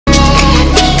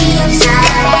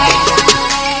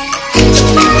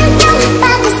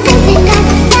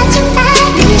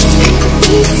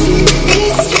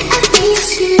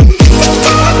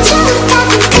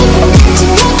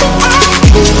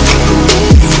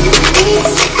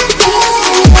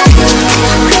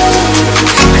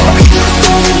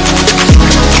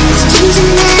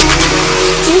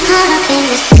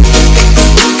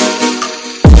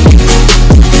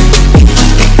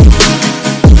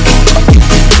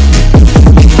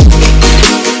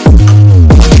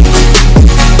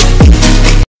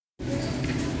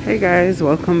guys,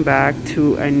 welcome back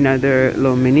to another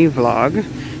little mini vlog.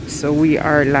 So we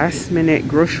are last minute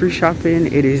grocery shopping.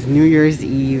 It is New Year's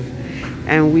Eve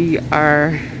and we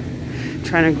are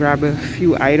trying to grab a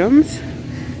few items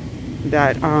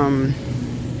that I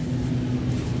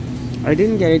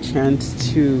didn't get a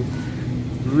chance to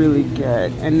really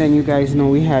get, and then you guys know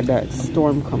we had that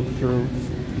storm come through,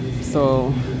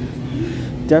 so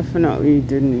definitely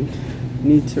didn't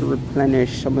need to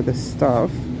replenish some of the stuff.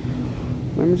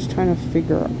 I'm just trying to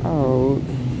figure out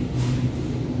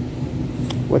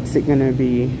what's it gonna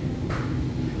be.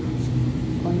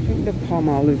 Oh, I think the palm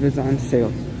olive is on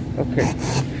sale. Okay,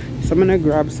 so I'm gonna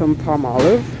grab some palm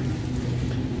olive,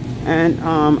 and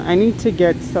I need to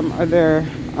get some other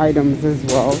items as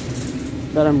well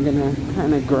that I'm gonna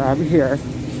kind of grab here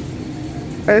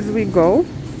as we go.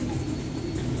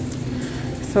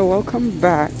 So welcome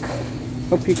back.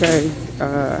 Hope you guys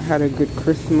had a good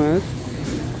Christmas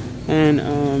and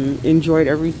enjoyed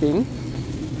everything.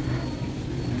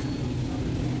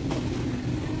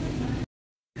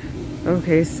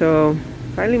 Okay, so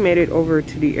finally made it over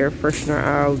to the air freshener.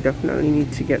 I'll definitely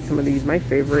need to get some of these. My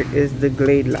favorite is the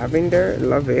Glade Lavender.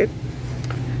 Love it.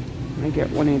 I get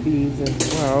one of these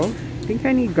as well. I think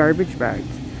I need garbage bags.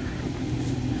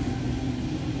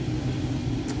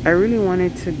 I really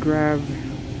wanted to grab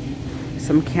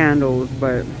some candles,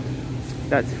 but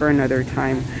that's for another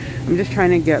time. I'm just trying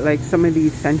to get like some of the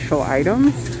essential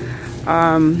items.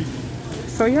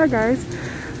 So yeah guys,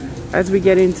 as we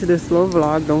get into this little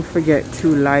vlog, don't forget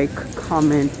to like,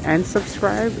 comment, and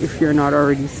subscribe. If you're not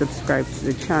already subscribed to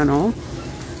the channel,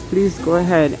 please go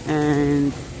ahead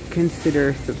and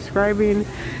consider subscribing,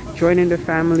 joining the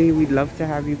family. We'd love to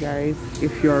have you guys.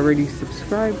 If you're already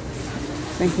subscribed,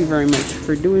 thank you very much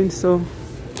for doing so.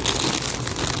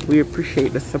 We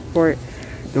appreciate the support.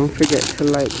 Don't forget to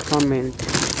like, comment,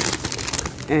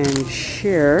 and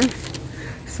share.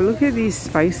 So look at these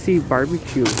spicy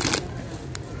barbecue,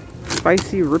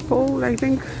 spicy ripple, I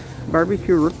think,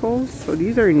 barbecue ripples. So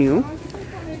these are new.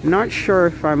 Not sure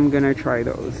if I'm gonna try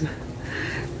those,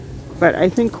 but I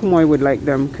think Kumoy would like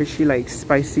them because she likes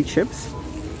spicy chips.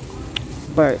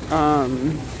 But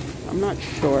I'm not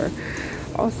sure.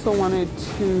 Also wanted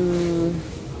to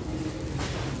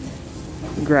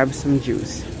grab some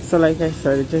juice. So like I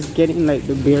said, just getting like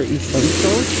the bare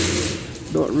essentials.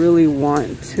 Don't really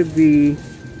want to be.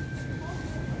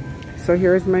 So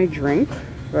here's my drink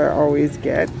that I always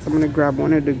get. So I'm gonna grab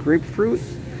one of the grapefruit,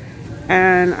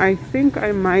 and I think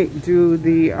I might do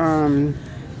the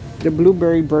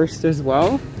blueberry burst as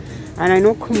well. And I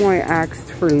know Kumoy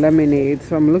asked for lemonade,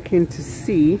 so I'm looking to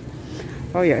see.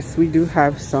 Oh yes, we do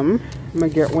have some. I'm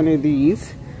gonna get one of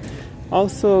these.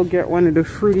 Also get one of the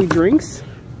fruity drinks.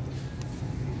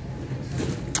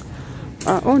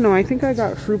 Oh no, I think I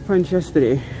got fruit punch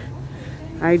yesterday.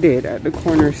 I did at the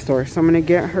corner store, so I'm gonna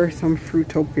get her some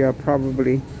Fruitopia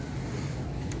probably.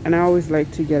 And I always like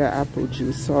to get an apple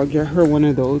juice, so I'll get her one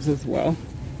of those as well.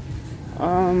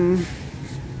 And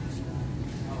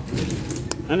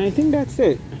I think that's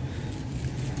it.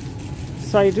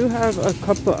 So I do have a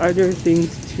couple other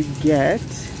things to get,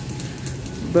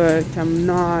 but I'm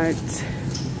not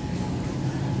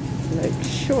like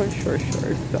sure.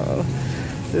 So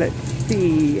let's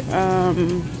see.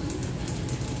 I'm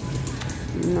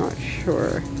not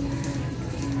sure.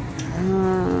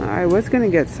 I was gonna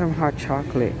get some hot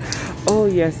chocolate. Oh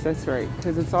yes, that's right,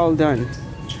 because it's all done.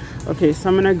 Okay, so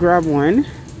I'm gonna grab one.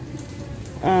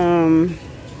 I'm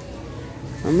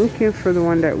looking for the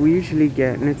one that we usually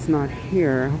get, and it's not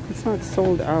here. I hope it's not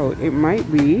sold out. It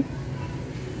might be,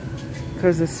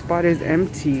 because the spot is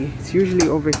empty. It's usually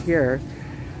over here,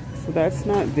 so that's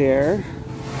not there.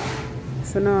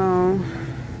 So now,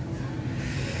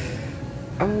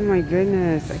 oh my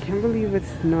goodness, I can't believe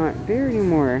it's not there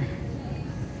anymore.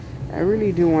 I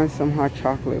really do want some hot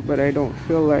chocolate, but I don't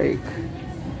feel like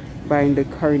buying the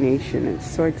carnation. It's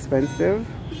so expensive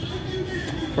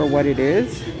for what it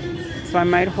is. So I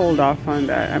might hold off on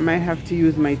that. I might have to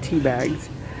use my tea bags.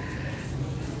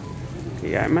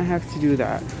 Yeah, I might have to do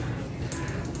that.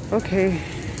 Okay,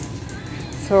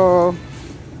 so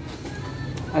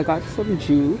I got some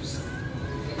juice.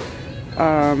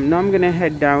 Now I'm gonna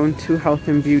head down to Health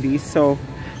and Beauty, so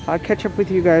I'll catch up with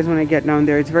you guys when I get down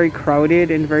there. It's very crowded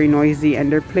and very noisy,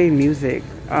 and they're playing music.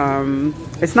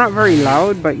 It's not very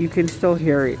loud, but you can still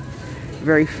hear it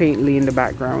very faintly in the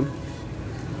background.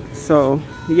 So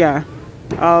yeah,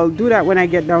 I'll do that when I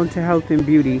get down to Health and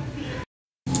Beauty.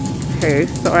 Okay,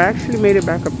 so I actually made it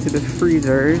back up to the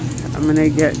freezers. I'm gonna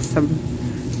get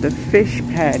the fish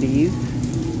patties.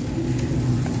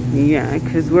 Yeah,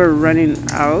 because we're running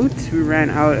out. We ran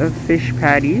out of fish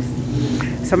patties.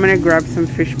 So I'm gonna grab some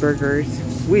fish burgers.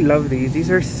 We love these.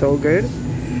 These are so good.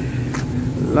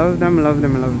 Love them, love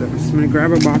them, love them. So I'm gonna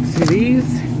grab a box of these.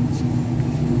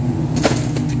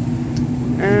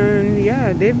 And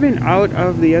yeah, they've been out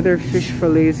of the other fish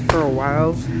fillets for a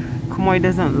while. Kumoy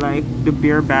doesn't like the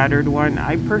beer battered one.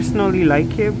 I personally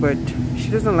like it, but she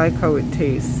doesn't like how it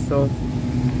tastes. So,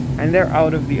 and they're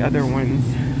out of the other ones.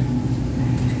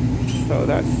 So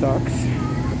that sucks.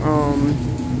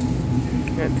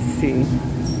 Let's see.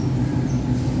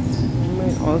 I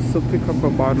might also pick up a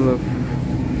bottle of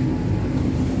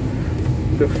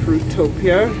the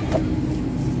Fruitopia.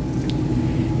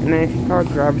 And I think I'll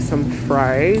grab some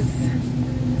fries.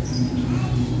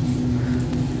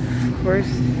 Of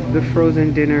course, the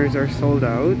frozen dinners are sold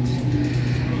out.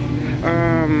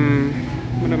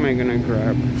 What am I gonna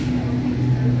grab?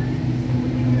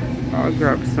 I'll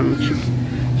grab some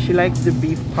chicken. She likes the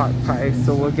beef pot pie,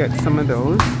 so we'll get some of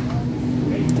those.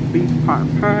 Beef pot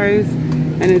pies.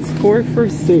 And it's 4 for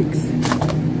 $6.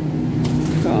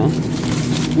 So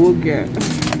we'll get,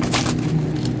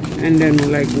 and then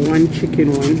like one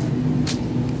chicken one.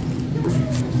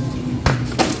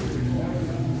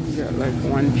 Got like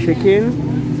one chicken.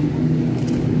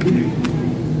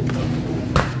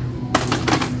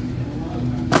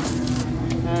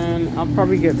 And I'll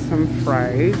probably get some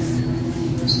fries.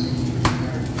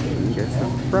 Get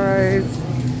some fries.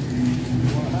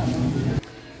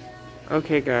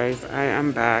 Okay guys, I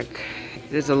am back.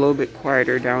 It is a little bit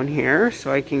quieter down here, so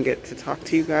I can get to talk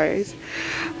to you guys.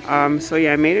 So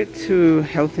yeah, I made it to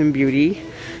Health and Beauty,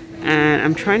 and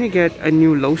I'm trying to get a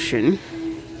new lotion,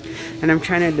 and I'm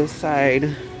trying to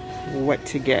decide what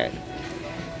to get.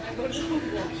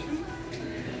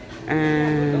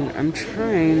 And I'm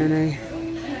trying, and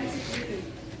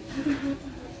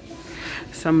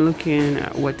so I'm looking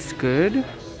at what's good.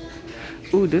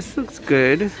 Ooh, this looks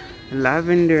good.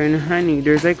 Lavender and honey.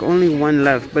 There's like only one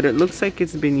left, but it looks like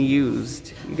it's been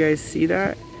used. You guys see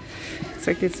that? It's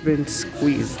like it's been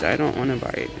squeezed. I don't want to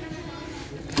buy it.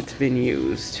 It's been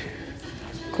used.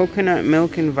 Coconut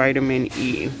milk and vitamin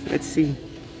E. Let's see.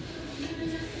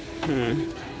 I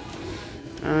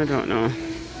don't know.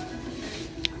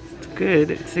 It's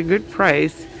good. It's a good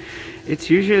price. It's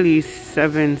usually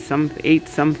 8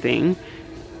 something.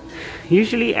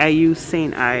 Usually I use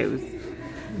St. Ives.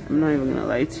 I'm not even gonna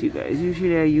lie to you guys.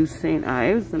 Usually I use St.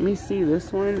 Ives. Let me see.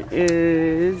 This one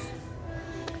is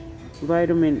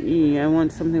vitamin E. I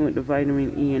want something with the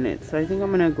vitamin E in it. So I think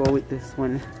I'm gonna go with this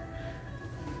one.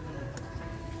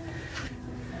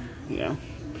 Yeah.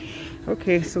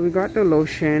 Okay, so we got the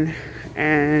lotion,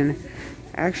 and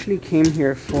I actually came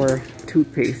here for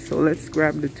toothpaste. So let's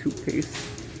grab the toothpaste.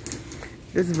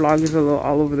 This vlog is a little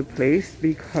all over the place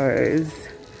because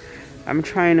I'm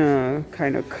trying to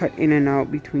kind of cut in and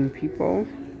out between people.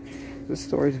 The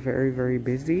store is very, very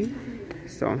busy.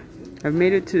 So I've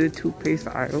made it to the toothpaste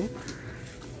aisle,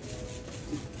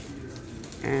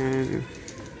 and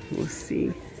we'll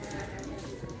see.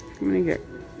 I'm gonna get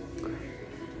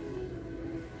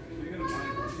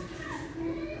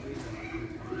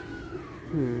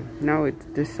now it's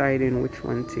deciding which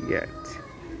one to get.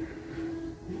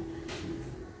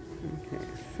 Okay,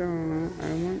 so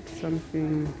I want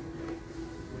something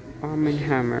Almond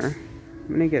Hammer.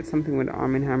 I'm gonna get something with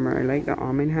Almond Hammer. I like the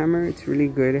Almond Hammer. It's really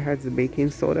good. It has the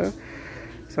baking soda,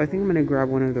 so I think I'm gonna grab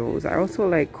one of those. I also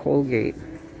like Colgate.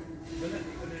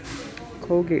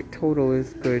 Colgate Total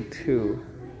is good too.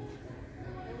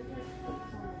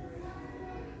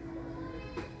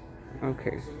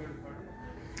 Okay.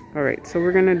 All right, so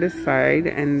we're gonna decide,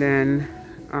 and then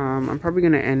I'm probably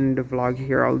gonna end the vlog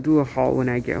here. I'll do a haul when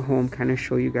I get home, kind of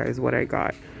show you guys what I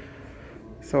got.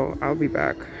 So I'll be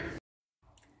back.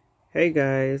 Hey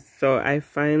guys, so I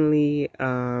finally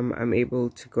I'm able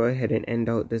to go ahead and end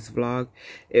out this vlog.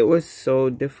 It was so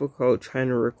difficult trying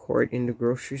to record in the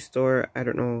grocery store. I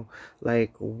don't know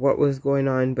like what was going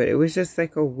on, but it was just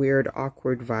like a weird,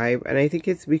 awkward vibe, and I think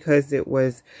it's because it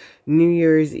was New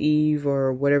Year's Eve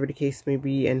or whatever the case may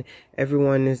be, and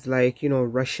everyone is like, you know,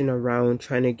 rushing around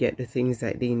trying to get the things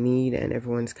that they need, and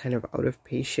everyone's kind of out of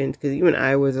patience, because even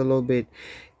I was a little bit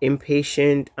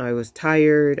impatient. I was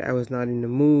tired. I was not in the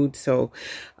mood, so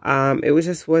it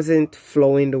wasn't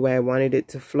flowing the way I wanted it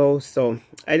to flow. So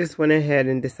I just went ahead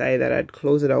and decided that I'd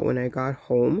close it out when I got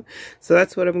home. So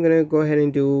that's what I'm gonna go ahead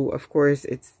and do. Of course,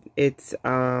 it's it's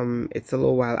a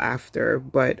little while after,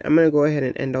 but I'm gonna go ahead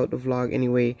and end out the vlog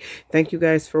anyway. Thank you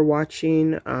guys for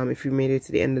watching. If you made it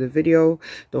to the end of the video,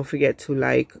 don't forget to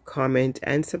like, comment,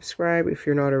 and subscribe if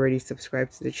you're not already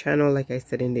subscribed to the channel, like I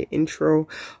said in the intro.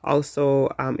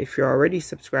 Also, if you're already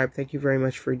subscribed, thank you very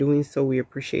much for doing so. We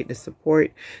appreciate the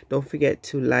support. Don't forget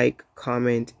to like,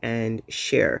 comment, and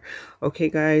share. Okay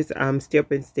guys, stay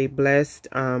up and stay blessed.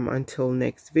 Until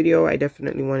next video, I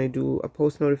definitely want to do a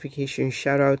post notification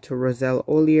shout out to Roselle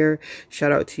Olier.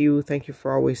 Shout out to you. Thank you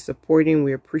for always supporting.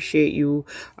 We appreciate you.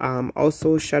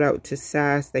 Also shout out to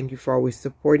Sass. Thank you for always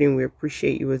supporting. We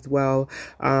appreciate you as well.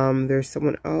 There's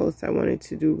someone else I wanted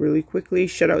to do really quickly.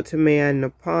 Shout out to Mayan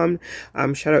Napalm.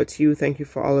 Shout out to you. Thank you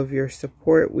for all of your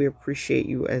support. We appreciate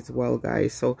you as well,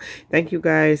 guys. So thank you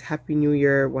guys. Happy New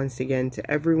Year once again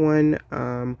to everyone.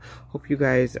 Hope you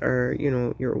guys are, you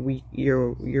know,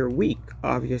 your week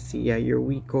obviously, yeah, your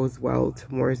week goes well.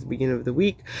 Tomorrow's the beginning of the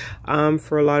week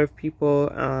for a lot of people,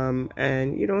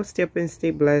 and you know, stay up and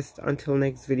stay blessed. Until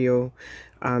next video,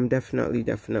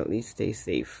 definitely stay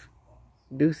safe.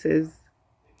 Deuces.